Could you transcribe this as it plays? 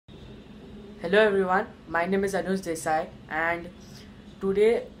Hello everyone, my name is Anuj Desai and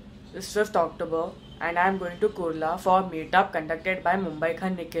today is 5th October and I am going to Kurla for a meetup conducted by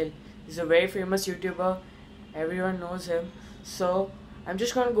MUMBIKER Nikhil. He's a very famous YouTuber, everyone knows him. So I'm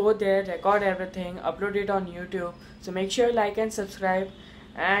just going to go there, record everything, upload it on YouTube. So make sure you like and subscribe.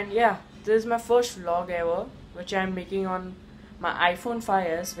 And yeah, this is my first vlog ever which I'm making on my iPhone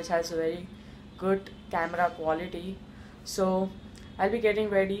 5s, which has a very good camera quality. So I'll be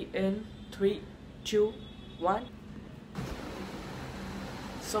getting ready in 3, 2, 1.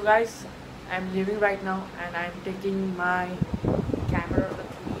 So guys, I'm leaving right now and I'm taking my camera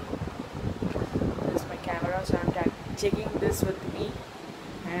with me. This is my camera, so I'm taking this with me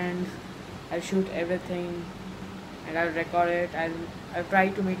and I'll shoot everything and I'll record it. I'll try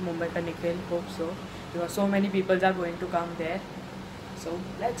to meet MUMBIKER Nikhil, hope so, because so many people are going to come there. So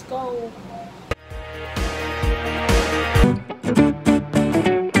let's go.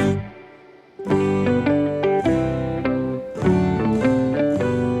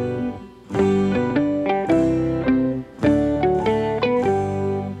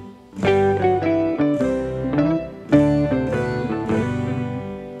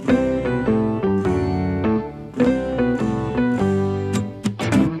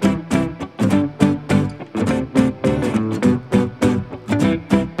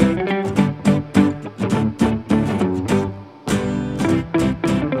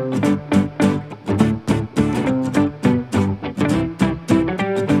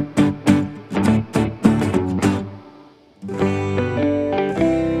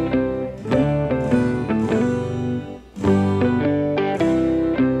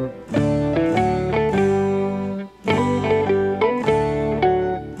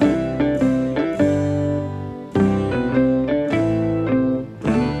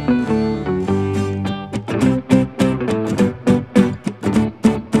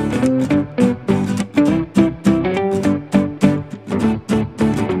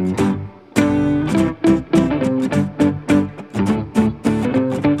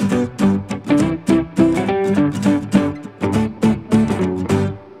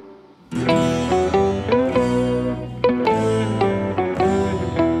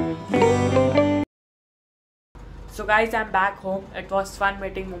 So guys, I'm back home. It was fun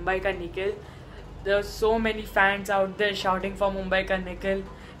meeting MUMBIKER Nikhil. There were so many fans out there shouting for MUMBIKER Nikhil.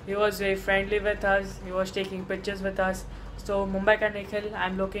 He was very friendly with us. He was taking pictures with us. So MUMBIKER Nikhil,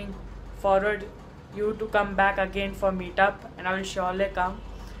 I'm looking forward you to come back again for meetup, and I will surely come.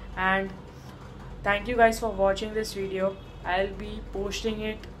 And thank you guys for watching this video. I'll be posting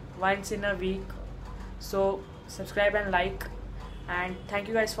it once in a week. So subscribe and like. And thank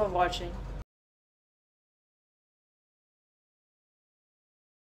you guys for watching.